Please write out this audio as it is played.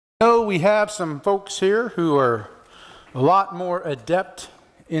we have some folks here who are a lot more adept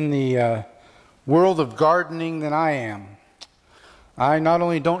in the world of gardening than I am. I not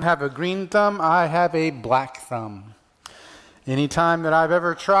only don't have a green thumb, I have a black thumb. Anytime that I've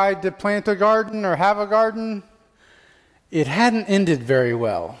ever tried to plant a garden or have a garden, it hadn't ended very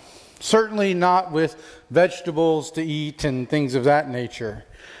well. Certainly not with vegetables to eat and things of that nature.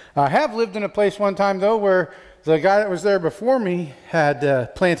 I have lived in a place one time, though, where the guy that was there before me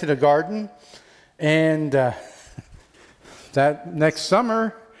had planted a garden, and that next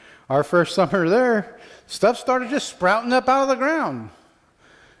summer, our first summer there, stuff started just sprouting up out of the ground.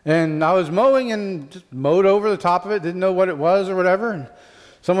 And I was mowing and just mowed over the top of it, didn't know what it was or whatever. And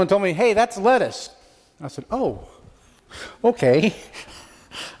someone told me, "Hey, that's lettuce." I said, "Oh, okay,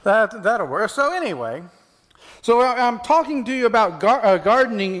 that'll work." So anyway, so I'm talking to you about a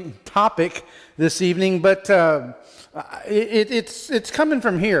gardening topic this evening, but it's coming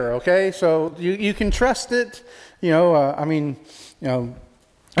from here, okay? So you can trust it,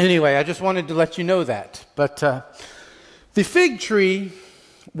 Anyway, I just wanted to let you know that. But the fig tree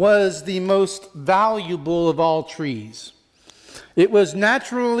was the most valuable of all trees. It was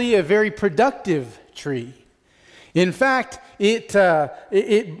naturally a very productive tree. In fact, it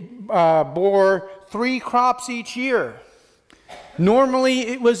bore 3 crops each year. Normally,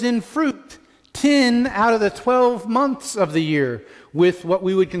 it was in fruit 10 out of the 12 months of the year, with what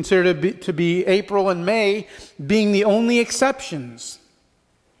we would consider to be April and May being the only exceptions.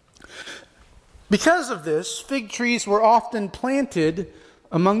 Because of this, fig trees were often planted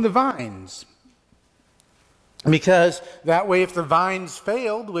among the vines. Because that way, if the vines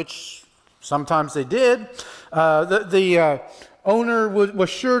failed, which sometimes they did, the owner was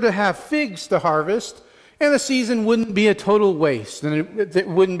sure to have figs to harvest, and the season wouldn't be a total waste, and it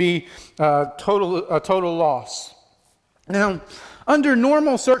wouldn't be a total loss. Now, under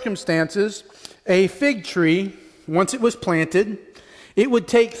normal circumstances, a fig tree, once it was planted, it would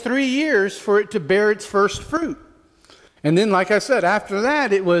take 3 years for it to bear its first fruit. And then, like I said, after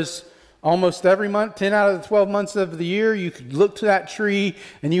that, it was almost every month, 10 out of the 12 months of the year, you could look to that tree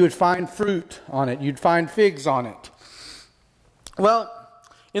and you would find fruit on it. You'd find figs on it. Well,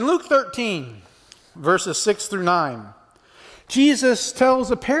 in Luke 13, verses 6 through 9, Jesus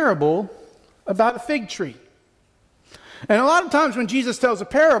tells a parable about a fig tree. And a lot of times when Jesus tells a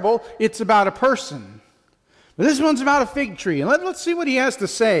parable, it's about a person. But this one's about a fig tree. And let's see what he has to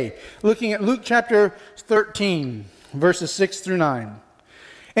say, looking at Luke chapter 13, verses 6 through 9.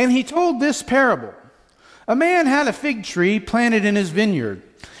 And he told this parable. A man had a fig tree planted in his vineyard,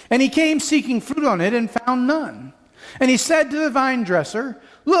 and he came seeking fruit on it and found none. And he said to the vine dresser,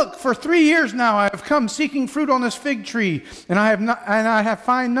 "Look, for 3 years now I have come seeking fruit on this fig tree, and I have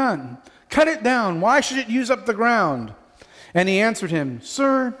found none. Cut it down. Why should it use up the ground?" And he answered him,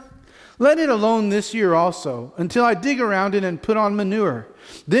 "Sir, let it alone this year also, until I dig around it and put on manure.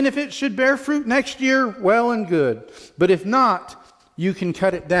 Then if it should bear fruit next year, well and good. But if not, you can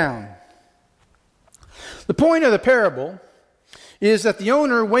cut it down." The point of the parable is that the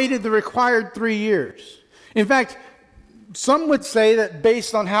owner waited the required 3 years. In fact, some would say that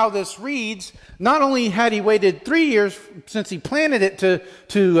based on how this reads, not only had he waited 3 years since he planted it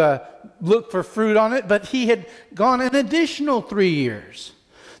to look for fruit on it, but he had gone an additional 3 years.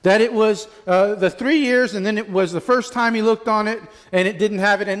 That it was the 3 years, and then it was the first time he looked on it, and it didn't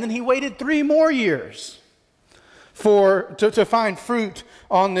have it, and then he waited 3 more years to find fruit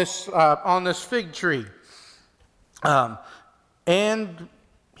on this fig tree, and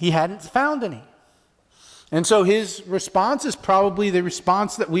he hadn't found any. And so his response is probably the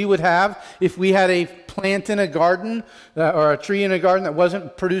response that we would have if we had a plant in a garden or a tree in a garden that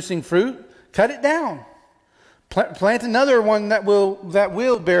wasn't producing fruit. Cut it down. Plant another one that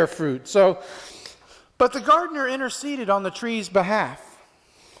will bear fruit. But the gardener interceded on the tree's behalf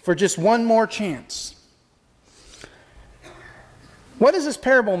for just one more chance. What does this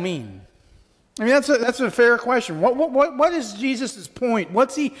parable mean? I mean, that's a fair question. What is Jesus' point?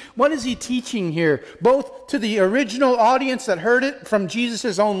 What is he teaching here, both to the original audience that heard it from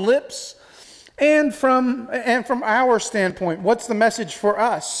Jesus' own lips, and from our standpoint? What's the message for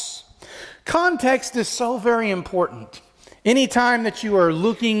us? Context is so very important. Anytime that you are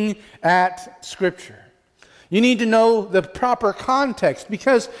looking at Scripture, you need to know the proper context,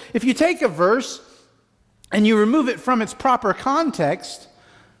 because if you take a verse and you remove it from its proper context,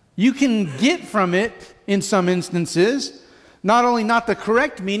 you can get from it, in some instances, not only not the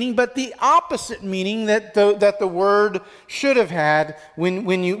correct meaning, but the opposite meaning that the word should have had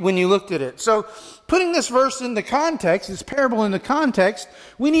when you looked at it. So, putting this verse in the context, this parable in the context,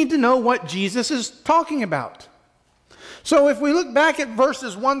 we need to know what Jesus is talking about. So if we look back at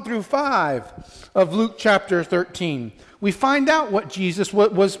verses 1 through 5 of Luke chapter 13, we find out what Jesus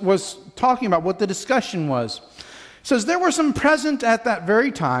was talking about, what the discussion was. It says, there were some present at that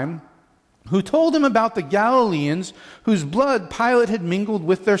very time who told him about the Galileans whose blood Pilate had mingled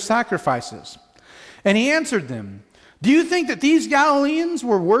with their sacrifices. And he answered them, do you think that these Galileans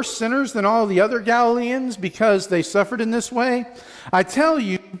were worse sinners than all the other Galileans because they suffered in this way? I tell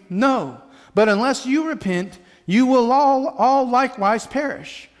you, no. But unless you repent, you will all likewise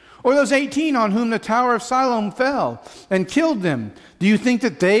perish. Or those 18 on whom the Tower of Siloam fell and killed them, do you think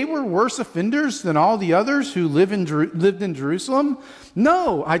that they were worse offenders than all the others who lived in Jerusalem?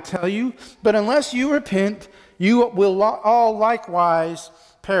 No, I tell you, but unless you repent, you will all likewise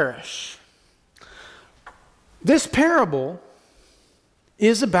perish. This parable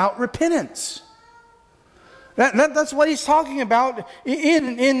is about repentance. That's what he's talking about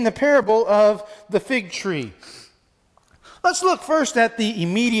in the parable of the fig tree. Let's look first at the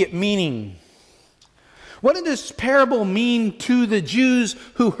immediate meaning. What did this parable mean to the Jews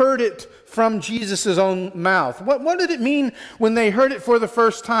who heard it from Jesus' own mouth? What did it mean when they heard it for the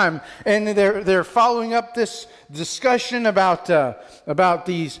first time? And they're following up this discussion about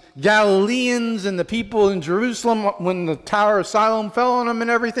these Galileans and the people in Jerusalem when the Tower of Siloam fell on them and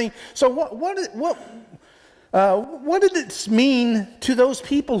everything. So what did it mean to those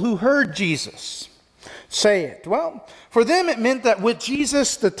people who heard Jesus say it? Well, for them it meant that with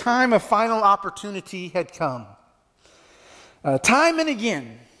Jesus, the time of final opportunity had come. Time and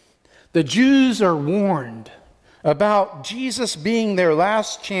again, the Jews are warned about Jesus being their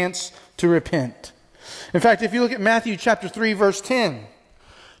last chance to repent. In fact, if you look at Matthew chapter 3, verse 10,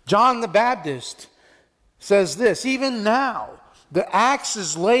 John the Baptist says this, even now the axe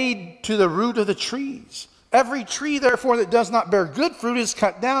is laid to the root of the trees. Every tree, therefore, that does not bear good fruit is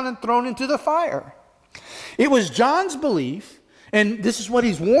cut down and thrown into the fire. It was John's belief, and this is what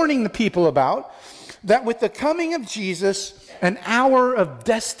he's warning the people about, that with the coming of Jesus, an hour of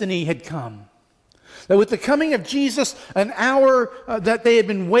destiny had come. That with the coming of Jesus, an hour that they had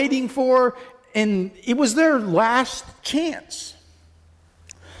been waiting for, and it was their last chance.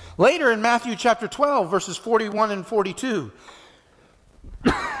 Later in Matthew chapter 12, verses 41 and 42,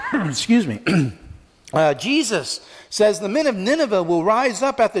 excuse me, Jesus says, the men of Nineveh will rise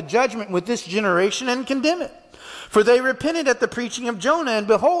up at the judgment with this generation and condemn it. For they repented at the preaching of Jonah, and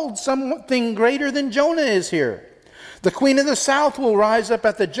behold, something greater than Jonah is here. The queen of the south will rise up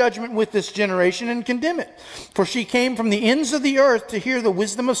at the judgment with this generation and condemn it. For she came from the ends of the earth to hear the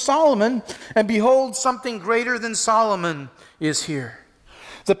wisdom of Solomon, and behold, something greater than Solomon is here.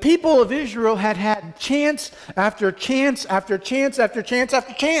 The people of Israel had had chance after chance after chance after chance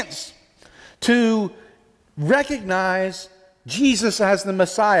after chance to recognize Jesus as the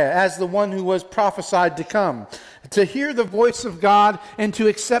Messiah, as the one who was prophesied to come, to hear the voice of God and to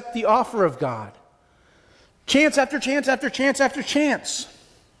accept the offer of God. Chance after chance after chance after chance.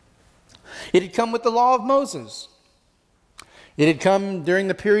 It had come with the law of Moses. It had come during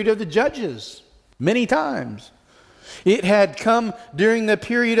the period of the judges many times. It had come during the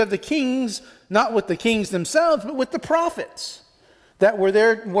period of the kings, not with the kings themselves, but with the prophets that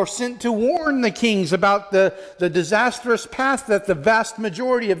were sent to warn the kings about the disastrous path that the vast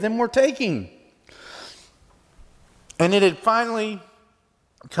majority of them were taking. And it had finally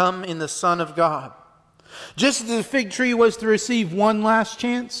come in the Son of God. Just as the fig tree was to receive one last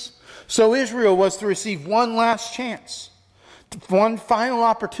chance, so Israel was to receive one last chance, one final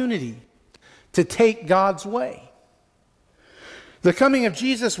opportunity to take God's way. The coming of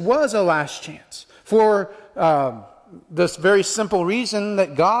Jesus was a last chance for this very simple reason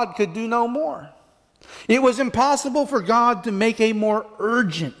that God could do no more. It was impossible for God to make a more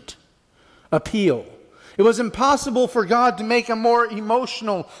urgent appeal. It was impossible for God to make a more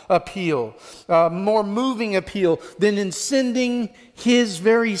emotional appeal, more moving appeal than in sending His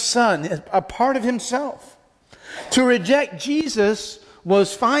very Son, a part of Himself. To reject Jesus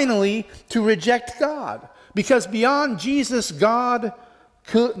was finally to reject God, because beyond Jesus,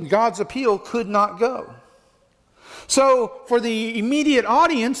 God's appeal could not go. So for the immediate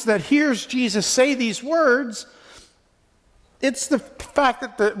audience that hears Jesus say these words, it's the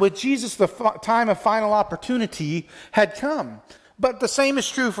fact that with Jesus, the time of final opportunity had come. But the same is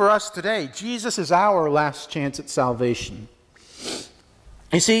true for us today. Jesus is our last chance at salvation.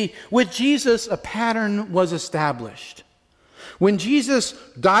 You see, with Jesus, a pattern was established. When Jesus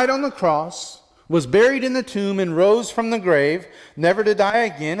died on the cross, was buried in the tomb, and rose from the grave, never to die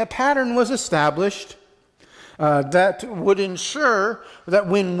again, a pattern was established that would ensure that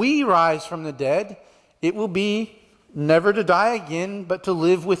when we rise from the dead, it will be never to die again, but to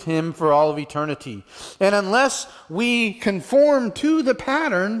live with him for all of eternity. And unless we conform to the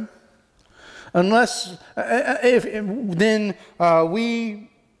pattern, then we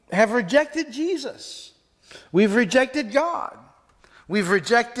have rejected Jesus. We've rejected God. We've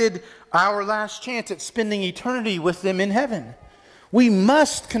rejected our last chance at spending eternity with them in heaven. We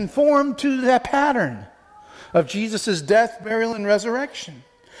must conform to that pattern of Jesus' death, burial, and resurrection.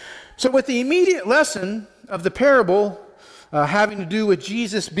 So with the immediate lesson of the parable having to do with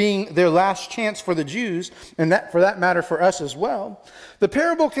Jesus being their last chance for the Jews, and that, for that matter, for us as well, the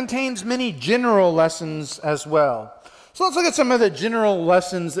parable contains many general lessons as well. So let's look at some of the general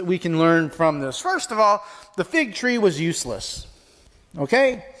lessons that we can learn from this. First of all, the fig tree was useless.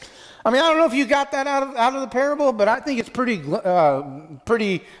 Okay? I mean, I don't know if you got that out of the parable, but I think it's pretty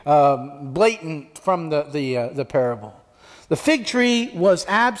blatant from the parable. The fig tree was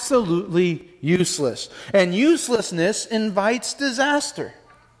absolutely useless, and uselessness invites disaster.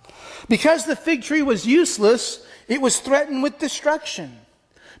 Because the fig tree was useless, it was threatened with destruction.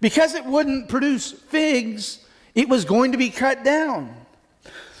 Because it wouldn't produce figs, it was going to be cut down.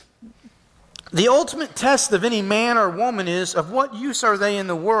 The ultimate test of any man or woman is, of what use are they in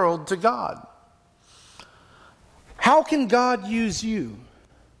the world to God? How can God use you?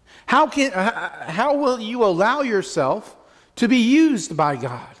 How will you allow yourself to be used by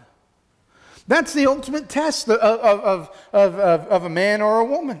God? That's the ultimate test of a man or a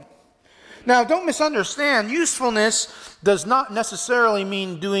woman. Now, don't misunderstand. Usefulness does not necessarily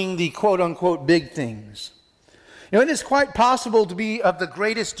mean doing the quote-unquote big things. You know, it is quite possible to be of the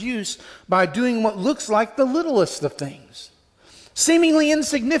greatest use by doing what looks like the littlest of things. Seemingly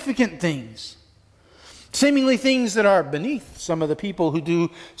insignificant things. Seemingly things that are beneath some of the people who do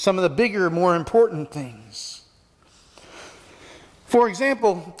some of the bigger, more important things. For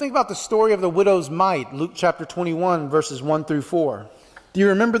example, think about the story of the widow's mite, Luke chapter 21, verses 1 through 4. Do you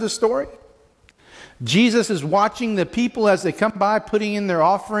remember the story? Jesus is watching the people as they come by, putting in their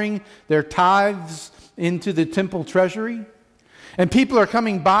offering, their tithes, into the temple treasury. And people are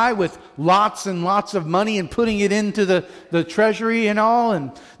coming by with lots and lots of money and putting it into the treasury and all.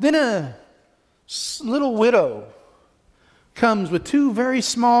 And then a little widow comes with 2 very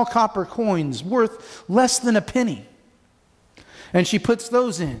small copper coins worth less than a penny. And she puts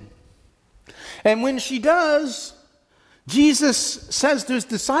those in. And when she does, Jesus says to his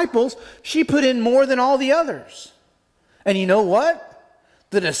disciples, she put in more than all the others. And you know what?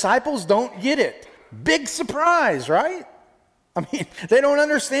 The disciples don't get it. Big surprise, right? I mean, they don't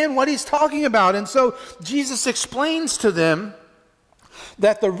understand what he's talking about. And so Jesus explains to them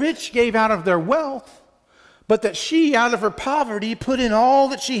that the rich gave out of their wealth, but that she, out of her poverty, put in all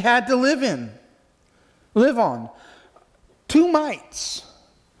that she had to live on. 2 mites,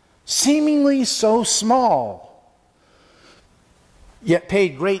 seemingly so small, yet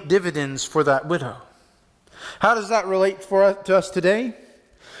paid great dividends for that widow. How does that relate to us today?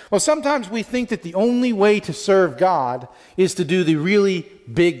 Well, sometimes we think that the only way to serve God is to do the really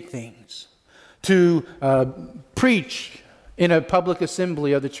big things. To preach in a public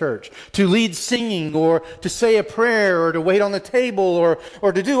assembly of the church. To lead singing, or to say a prayer, or to wait on the table,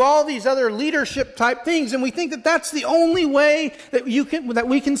 or to do all these other leadership type things. And we think that that's the only way that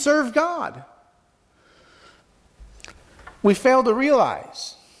we can serve God. We fail to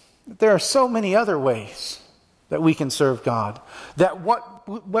realize that there are so many other ways that we can serve God. That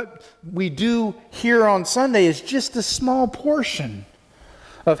what we do here on Sunday is just a small portion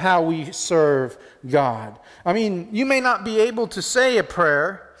of how we serve God. I mean, you may not be able to say a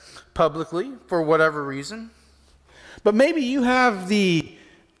prayer publicly for whatever reason, but maybe you have the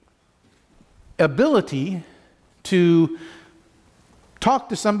ability to talk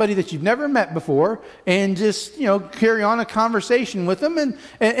to somebody that you've never met before and just, carry on a conversation with them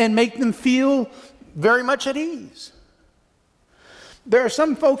and make them feel very much at ease. There are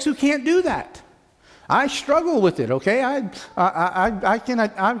some folks who can't do that. I struggle with it, okay? I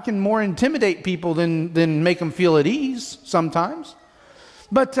can more intimidate people than make them feel at ease sometimes.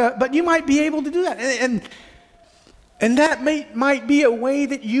 But you might be able to do that. And that might be a way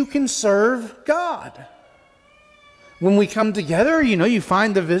that you can serve God. When we come together, you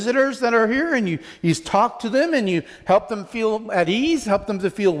find the visitors that are here and you talk to them and you help them feel at ease, help them to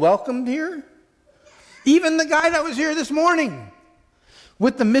feel welcomed here. Even the guy that was here this morning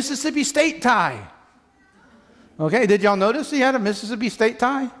with the Mississippi State tie. Okay, did y'all notice he had a Mississippi State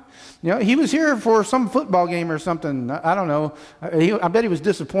tie? He was here for some football game or something. I don't know. I bet he was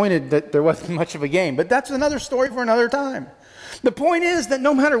disappointed that there wasn't much of a game. But that's another story for another time. The point is that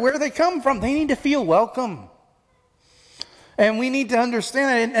no matter where they come from, they need to feel welcome. And we need to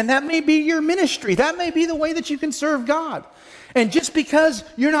understand, and that may be your ministry. That may be the way that you can serve God. And just because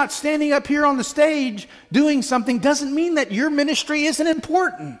you're not standing up here on the stage doing something doesn't mean that your ministry isn't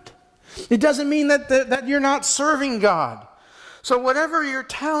important. It doesn't mean that you're not serving God. So whatever your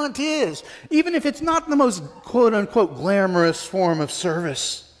talent is, even if it's not the most quote-unquote glamorous form of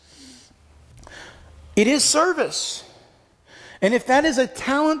service, it is service. And if that is a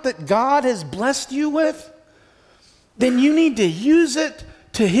talent that God has blessed you with, then you need to use it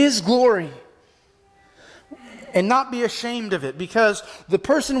to His glory and not be ashamed of it, because the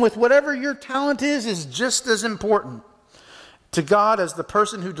person with whatever your talent is just as important to God as the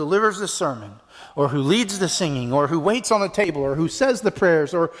person who delivers the sermon, or who leads the singing, or who waits on the table, or who says the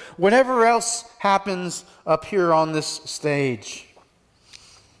prayers, or whatever else happens up here on this stage.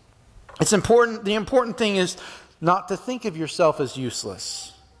 It's important. The important thing is not to think of yourself as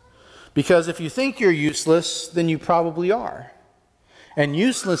useless. Because if you think you're useless, then you probably are. And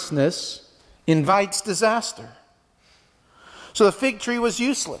uselessness invites disaster. So the fig tree was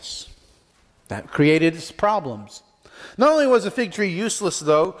useless. That created its problems. Not only was the fig tree useless,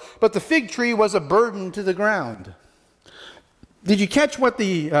 though, but the fig tree was a burden to the ground. Did you catch what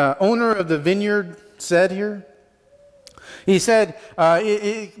the owner of the vineyard said here? He said,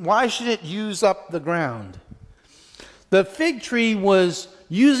 why should it use up the ground? The fig tree was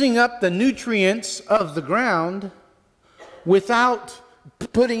using up the nutrients of the ground without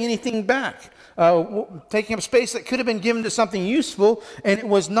putting anything back. Taking up space that could have been given to something useful, and it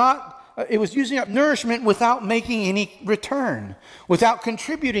was using up nourishment without making any return, without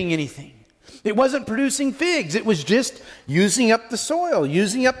contributing anything. It wasn't producing figs. It was just using up the soil,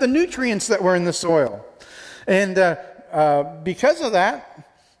 using up the nutrients that were in the soil. And because of that,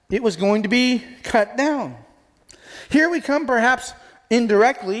 it was going to be cut down. Here we come, perhaps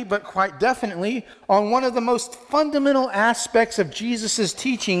indirectly, but quite definitely, on one of the most fundamental aspects of Jesus'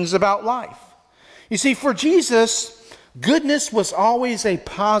 teachings about life. You see, for Jesus, goodness was always a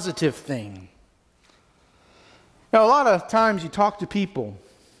positive thing. Now, a lot of times you talk to people,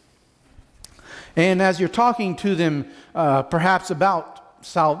 and as you're talking to them, perhaps about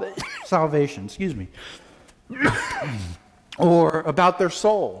salvation, or about their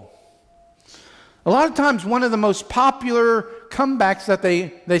soul, a lot of times one of the most popular comebacks that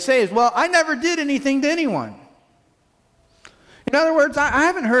they say is, well, I never did anything to anyone. In other words, I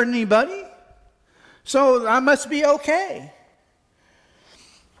haven't hurt anybody, so I must be okay.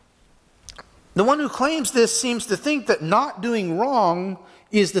 The one who claims this seems to think that not doing wrong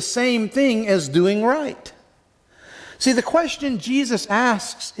is the same thing as doing right. See, the question Jesus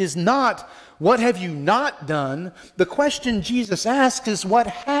asks is not, what have you not done? The question Jesus asks is, what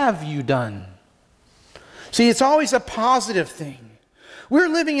have you done? See, it's always a positive thing. We're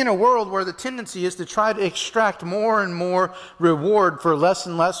living in a world where the tendency is to try to extract more and more reward for less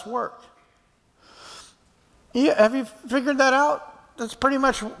and less work. Yeah, have you figured that out? That's pretty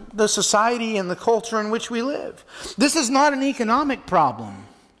much the society and the culture in which we live. This is not an economic problem.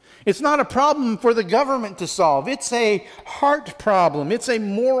 It's not a problem for the government to solve. It's a heart problem. It's a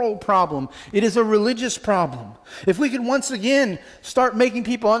moral problem. It is a religious problem. If we could once again start making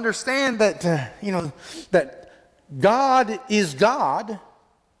people understand that, that God is God,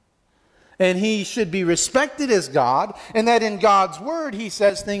 and He should be respected as God, and that in God's Word He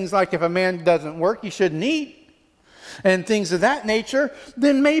says things like, if a man doesn't work, he shouldn't eat, and things of that nature,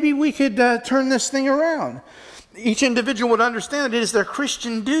 then maybe we could turn this thing around. Each individual would understand that it is their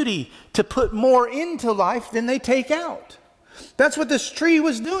Christian duty to put more into life than they take out. That's what this tree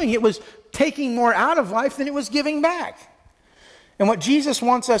was doing. It was taking more out of life than it was giving back. And what Jesus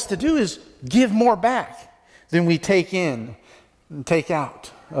wants us to do is give more back than we take in and take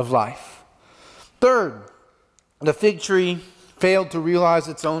out of life. Third, the fig tree failed to realize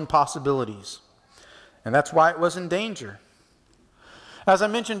its own possibilities. And that's why it was in danger. As I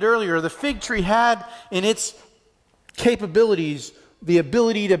mentioned earlier, the fig tree had in its capabilities the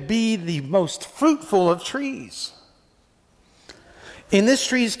ability to be the most fruitful of trees. In this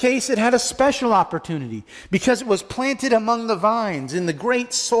tree's case, it had a special opportunity because it was planted among the vines in the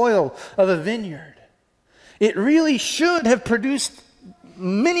great soil of a vineyard. It really should have produced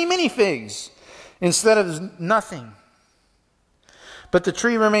many, many figs instead of nothing. But the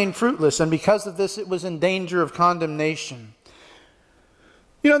tree remained fruitless, and because of this, it was in danger of condemnation.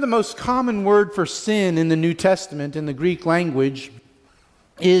 You know, the most common word for sin in the New Testament, in the Greek language,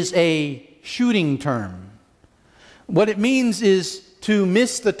 is a shooting term. What it means is to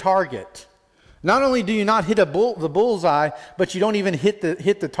miss the target. Not only do you not hit the bullseye, but you don't even hit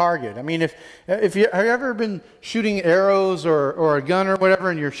the target. I mean, have you ever been shooting arrows or a gun or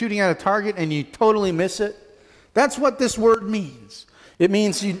whatever, and you're shooting at a target and you totally miss it? That's what this word means. It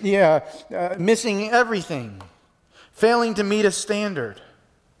means missing everything, failing to meet a standard.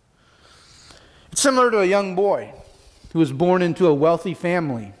 It's similar to a young boy who was born into a wealthy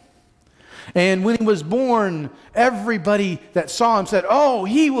family. And when he was born, everybody that saw him said, "Oh,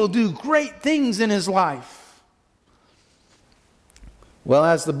 he will do great things in his life." Well,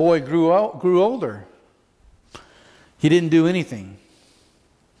 as the boy grew older, he didn't do anything.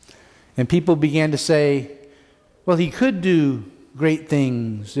 And people began to say, well, he could do great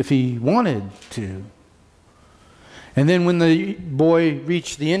things if he wanted to. And then when the boy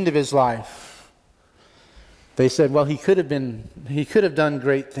reached the end of his life, they said, well, he could have done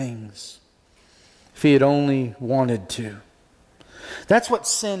great things if he had only wanted to. That's what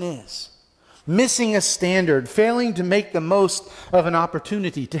sin is. Missing a standard, failing to make the most of an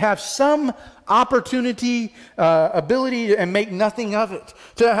opportunity, to have some opportunity, ability, and make nothing of it,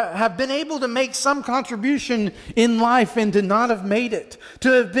 to have been able to make some contribution in life and to not have made it, to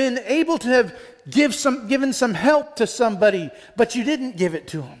have been able to have given some help to somebody, but you didn't give it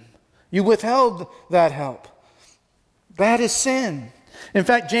to them. You withheld that help. That is sin. In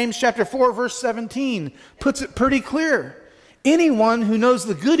fact, James chapter 4, verse 17 puts it pretty clear. Anyone who knows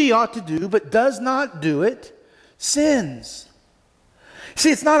the good he ought to do but does not do it sins. See,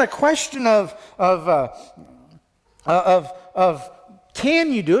 it's not a question of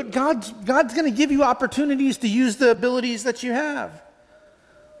can you do it. God's going to give you opportunities to use the abilities that you have.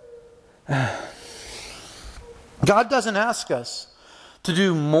 God doesn't ask us to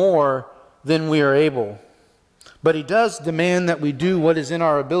do more than we are able. But He does demand that we do what is in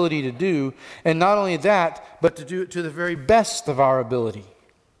our ability to do, and not only that, but to do it to the very best of our ability.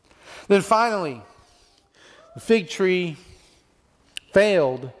 Then finally, the fig tree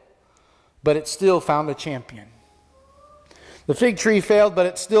failed, but it still found a champion. The fig tree failed, but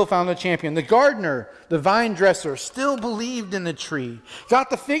it still found a champion. The gardener, the vine dresser, still believed in the tree. Got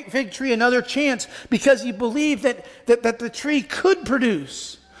the fig tree another chance because he believed that the tree could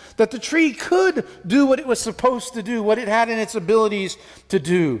produce. That the tree could do what it was supposed to do, what it had in its abilities to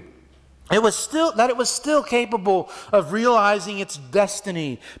do. It was still capable of realizing its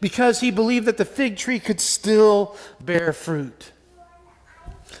destiny because he believed that the fig tree could still bear fruit.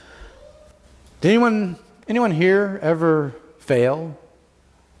 Did anyone here ever fail?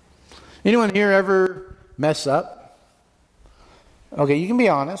 Anyone here ever mess up? Okay, you can be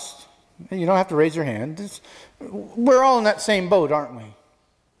honest. You don't have to raise your hand. We're all in that same boat, aren't we?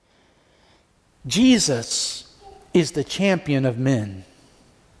 Jesus is the champion of men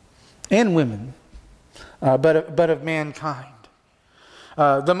and women, but of mankind.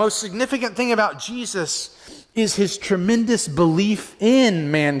 The most significant thing about Jesus is His tremendous belief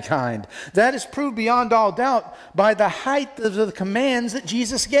in mankind. That is proved beyond all doubt by the height of the commands that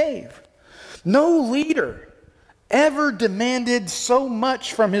Jesus gave. No leader ever demanded so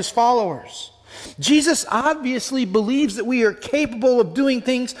much from his followers. Jesus obviously believes that we are capable of doing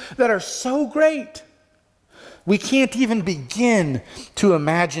things that are so great we can't even begin to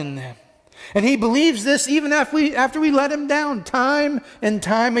imagine them. And He believes this even after we let Him down time and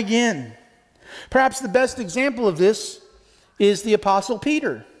time again. Perhaps the best example of this is the Apostle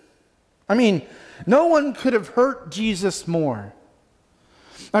Peter. I mean, no one could have hurt Jesus more.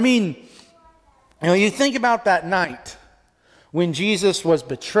 I mean, you think about that night when Jesus was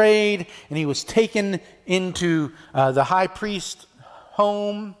betrayed and He was taken into the high priest's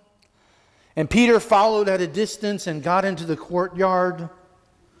home, and Peter followed at a distance and got into the courtyard.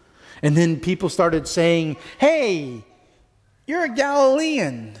 And then people started saying, "Hey, you're a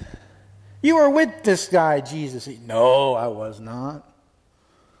Galilean. You were with this guy, Jesus." "No, I was not."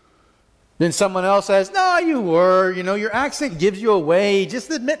 Then someone else says, "No, you were. Your accent gives you away.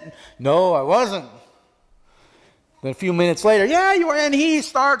 Just admit." "No, I wasn't." Then a few minutes later, "Yeah, you were." And he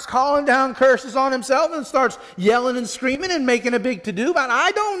starts calling down curses on himself and starts yelling and screaming and making a big to-do about,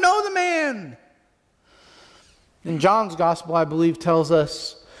 "I don't know the man." In John's gospel, I believe, tells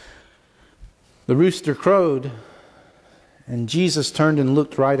us the rooster crowed and Jesus turned and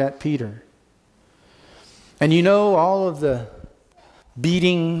looked right at Peter. And all of the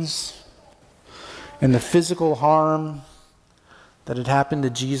beatings and the physical harm that had happened to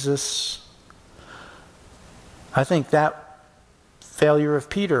Jesus, I think that failure of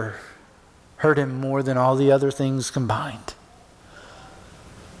Peter hurt him more than all the other things combined.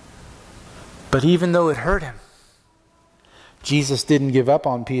 But even though it hurt him, Jesus didn't give up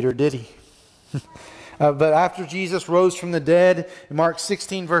on Peter, did He? But after Jesus rose from the dead, Mark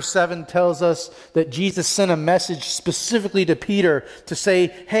 16 verse 7 tells us that Jesus sent a message specifically to Peter to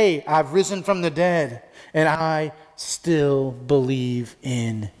say, "Hey, I've risen from the dead and I still believe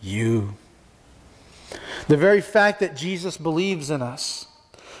in you." The very fact that Jesus believes in us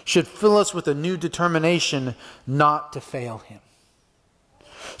should fill us with a new determination not to fail Him.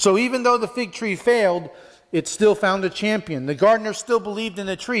 So even though the fig tree failed, it still found a champion. The gardener still believed in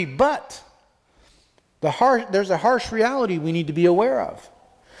the tree, but there's a harsh reality we need to be aware of.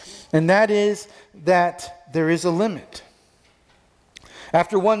 And that is that there is a limit.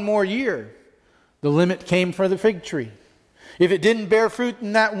 After one more year, the limit came for the fig tree. If it didn't bear fruit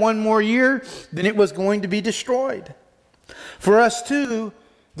in that one more year, then it was going to be destroyed. For us too,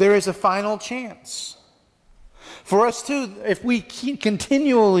 there is a final chance. For us too, if we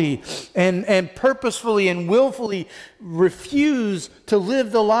continually and purposefully and willfully refuse to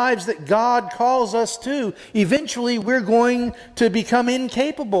live the lives that God calls us to, eventually we're going to become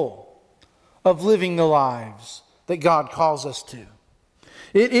incapable of living the lives that God calls us to.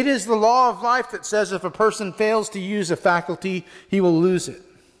 It is the law of life that says if a person fails to use a faculty, he will lose it.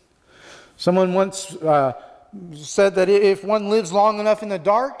 Someone once said that if one lives long enough in the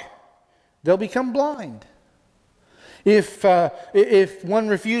dark, they'll become blind. If one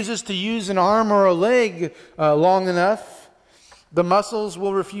refuses to use an arm or a leg long enough, the muscles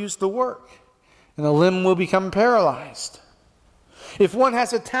will refuse to work, and the limb will become paralyzed. If one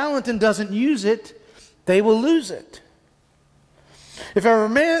has a talent and doesn't use it, they will lose it. If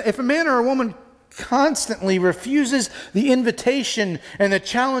a man or a woman constantly refuses the invitation and the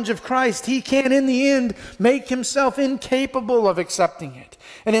challenge of Christ, he can, in the end, make himself incapable of accepting it.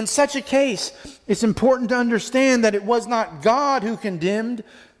 And in such a case, it's important to understand that it was not God who condemned,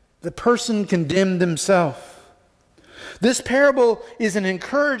 the person condemned himself. This parable is an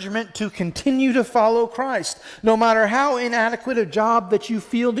encouragement to continue to follow Christ, no matter how inadequate a job that you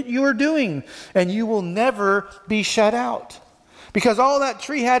feel that you are doing, and you will never be shut out. Because all that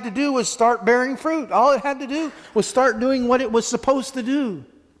tree had to do was start bearing fruit. All it had to do was start doing what it was supposed to do.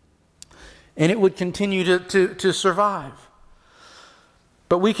 And it would continue to survive.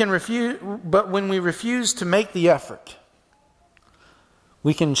 But when we refuse to make the effort,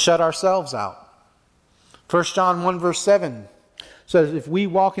 we can shut ourselves out. 1 John 1 verse 7 says, if we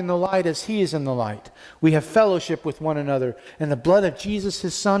walk in the light as He is in the light, we have fellowship with one another, and the blood of Jesus,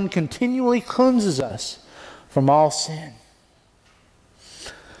 His Son, continually cleanses us from all sin.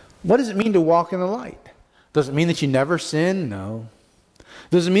 What does it mean to walk in the light? Does it mean that you never sin? No.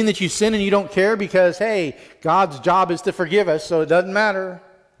 Does it mean that you sin and you don't care because, hey, God's job is to forgive us, so it doesn't matter?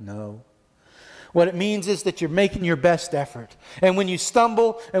 No. What it means is that you're making your best effort. And when you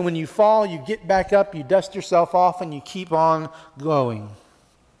stumble and when you fall, you get back up, you dust yourself off, and you keep on going.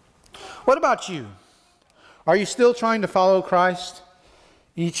 What about you? Are you still trying to follow Christ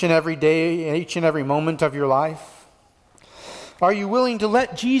each and every day, each and every moment of your life? Are you willing to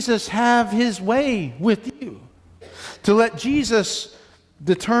let Jesus have His way with you? To let Jesus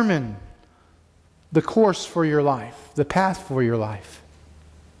determine the course for your life, the path for your life?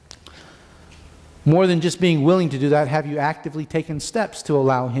 More than just being willing to do that, have you actively taken steps to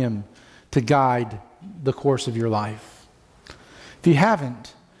allow Him to guide the course of your life? If you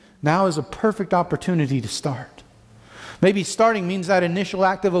haven't, now is a perfect opportunity to start. Maybe starting means that initial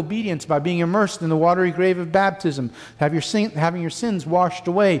act of obedience by being immersed in the watery grave of baptism, having your sins washed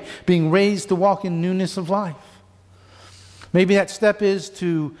away, being raised to walk in newness of life. Maybe that step is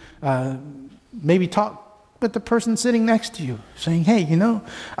to maybe talk with the person sitting next to you, saying, hey,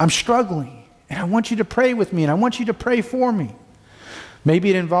 I'm struggling, and I want you to pray with me, and I want you to pray for me.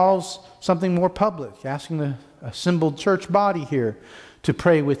 Maybe it involves something more public, asking the assembled church body here to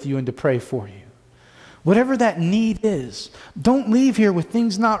pray with you and to pray for you. Whatever that need is, don't leave here with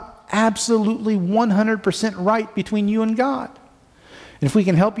things not absolutely 100% right between you and God. And if we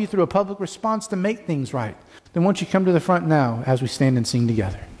can help you through a public response to make things right, then won't you come to the front now as we stand and sing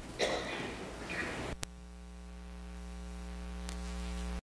together.